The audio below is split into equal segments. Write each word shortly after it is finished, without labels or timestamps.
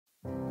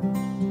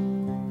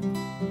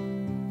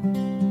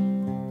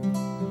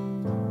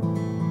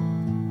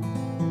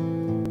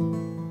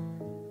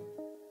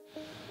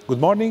Good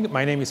morning,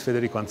 my name is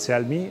Federico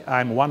𝗕ance.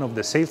 I'm one of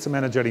the sales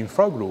managers in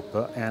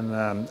Fraugroup,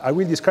 and I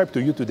will describe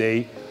to you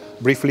today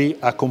briefly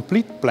a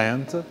complete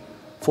plant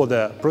for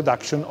the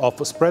production of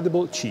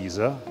spreadable cheese,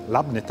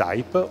 Labne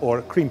type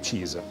or cream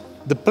cheese.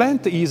 The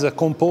plant is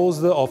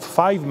composed of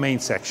 5 main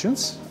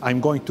sections.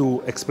 I'm going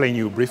to explain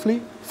you briefly.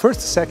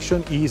 First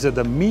section is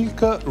the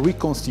milk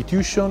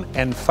reconstitution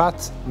and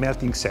fat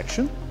melting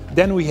section.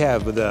 Then we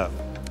have the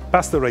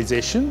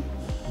pasteurization,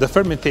 the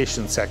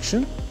fermentation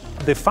section,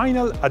 the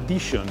final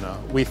addition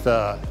with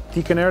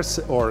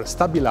thickeners or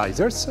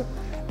stabilizers,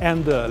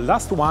 and the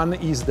last one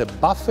is the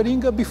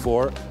buffering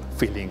before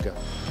filling.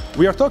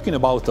 We are talking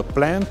about a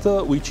plant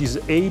which is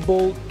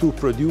able to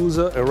produce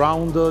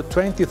around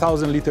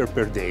 20,000 liters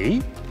per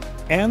day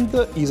and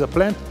is a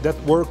plant that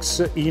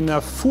works in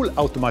a full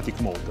automatic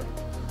mode.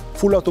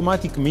 Full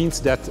automatic means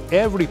that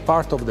every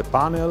part of the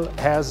panel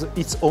has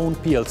its own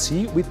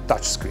PLC with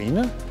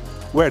touchscreen,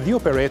 where the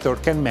operator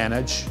can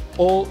manage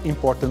all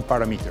important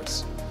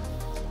parameters.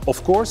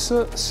 Of course,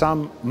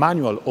 some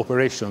manual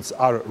operations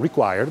are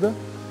required.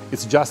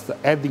 It's just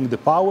adding the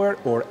power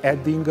or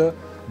adding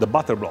the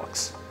butter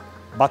blocks.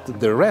 But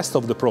the rest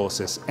of the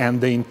process and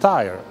the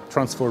entire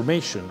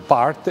transformation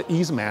part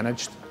is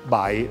managed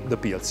by the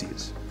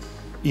PLCs.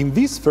 In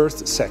this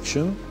first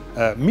section,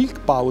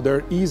 milk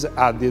powder is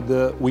added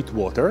with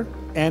water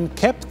and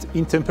kept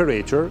in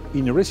temperature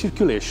in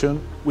recirculation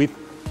with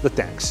the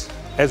tanks.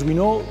 As we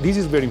know, this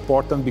is very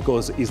important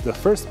because it's the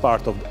first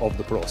part of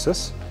the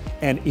process.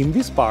 And in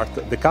this part,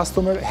 the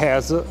customer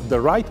has the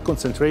right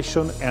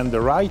concentration and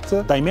the right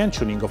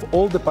dimensioning of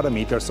all the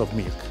parameters of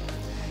milk.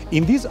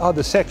 In this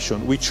other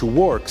section, which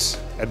works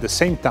at the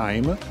same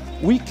time,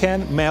 we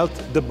can melt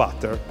the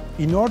butter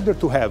in order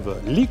to have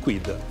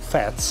liquid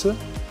fats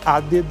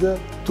added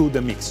to the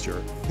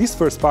mixture. This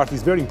first part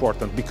is very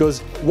important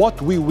because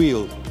what we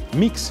will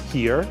mix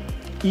here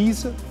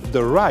is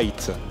the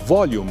right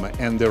volume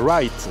and the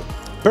right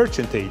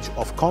percentage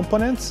of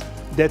components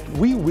that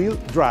we will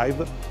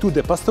drive to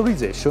the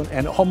pasteurization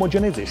and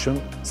homogenization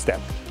step.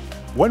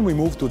 When we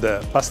move to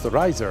the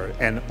pasteurizer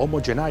and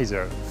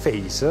homogenizer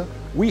phase,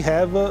 we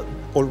have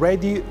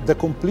already the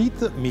complete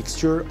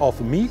mixture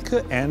of milk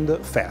and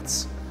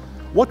fats.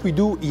 What we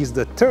do is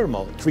the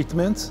thermal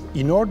treatment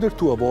in order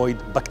to avoid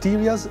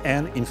bacteria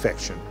and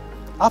infection.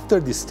 After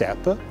this step,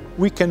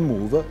 we can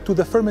move to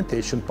the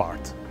fermentation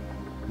part.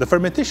 The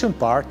fermentation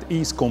part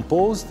is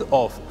composed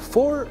of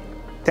 4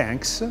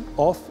 tanks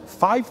of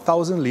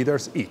 5,000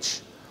 liters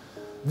each.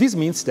 This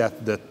means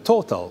that the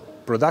total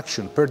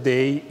production per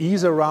day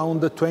is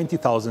around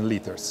 20,000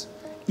 liters.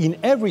 In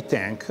every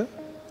tank,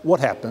 what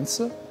happens?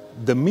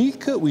 The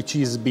milk which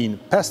is being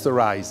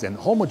pasteurized and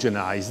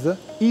homogenized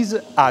is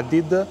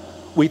added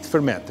with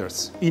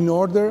fermenters in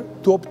order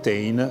to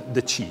obtain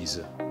the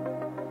cheese.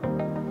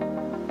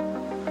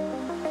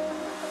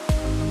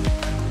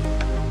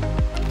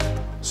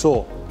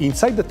 So,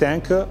 inside the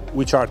tank,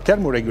 which are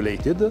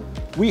thermoregulated,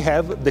 we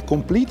have the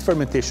complete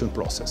fermentation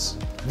process.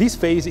 This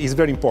phase is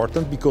very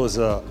important because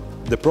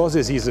the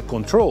process is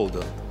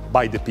controlled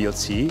by the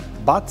PLC,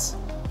 but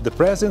the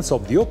presence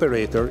of the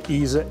operator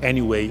is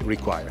anyway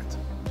required.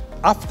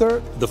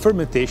 After the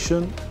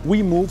fermentation,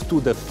 we move to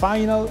the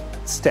final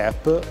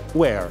step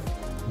where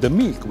the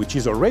milk, which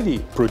is already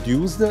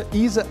produced,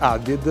 is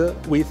added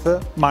with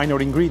minor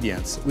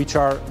ingredients, which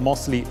are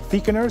mostly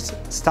thickeners,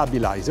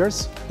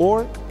 stabilizers,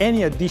 or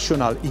any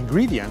additional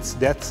ingredients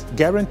that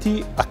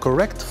guarantee a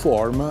correct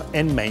form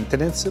and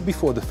maintenance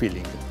before the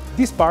filling.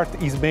 This part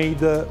is made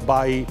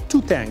by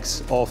 2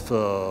 tanks of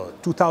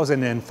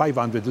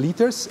 2,500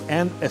 liters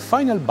and a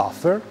final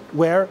buffer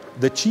where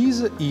the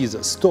cheese is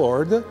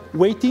stored,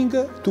 waiting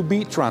to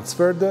be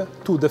transferred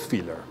to the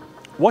filler.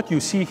 What you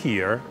see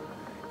here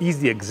is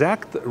the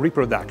exact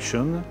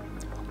reproduction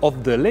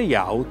of the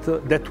layout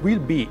that will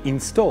be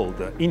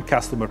installed in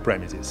customer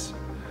premises.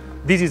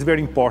 This is very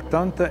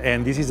important,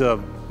 and this is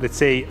let's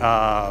say,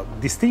 a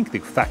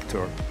distinctive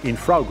factor in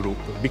Fraugroup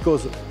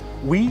because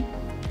we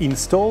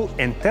install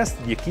and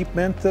test the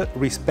equipment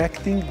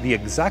respecting the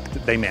exact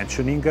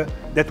dimensioning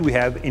that we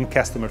have in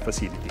customer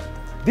facility.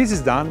 This is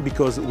done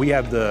because we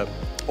have the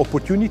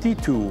opportunity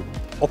to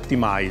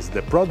optimize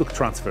the product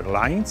transfer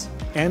lines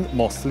and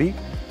mostly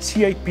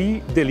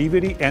CIP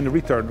delivery and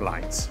return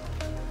lines.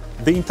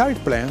 The entire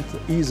plant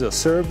is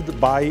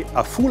served by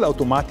a full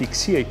automatic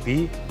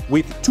CIP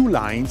with 2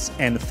 lines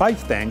and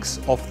 5 tanks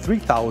of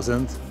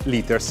 3,000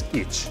 liters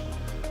each.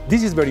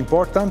 This is very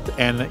important,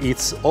 and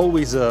it's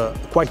always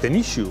quite an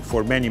issue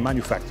for many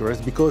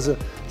manufacturers because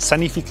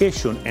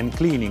sanification and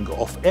cleaning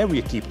of every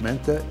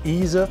equipment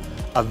is a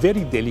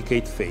very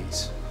delicate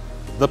phase.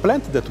 The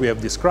plant that we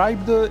have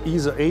described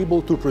is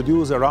able to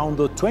produce around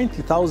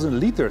 20,000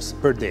 liters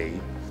per day.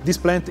 This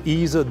plant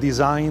is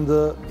designed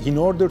in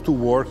order to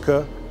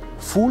work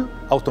full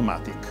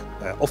automatic.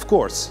 Of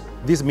course,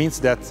 this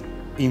means that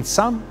in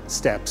some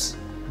steps,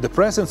 the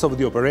presence of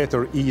the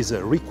operator is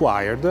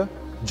required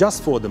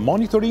just for the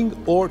monitoring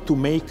or to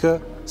make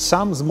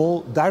some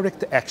small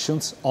direct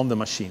actions on the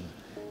machine.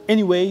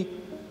 Anyway,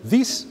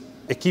 this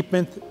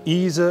equipment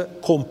is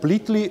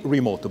completely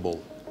remotable.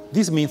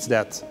 This means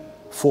that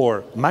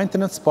for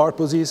maintenance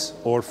purposes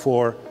or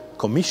for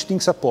commissioning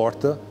support,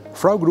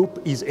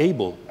 Fraugroup is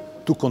able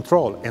to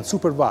control and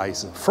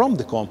supervise from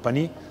the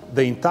company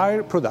the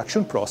entire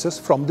production process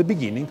from the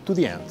beginning to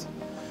the end.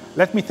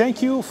 Let me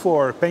thank you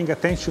for paying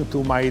attention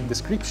to my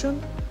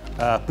description.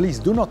 Please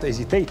do not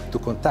hesitate to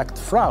contact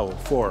Frau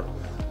for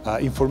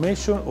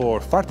information or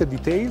further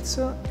details,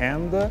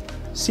 and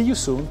see you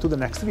soon to the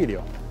next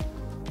video.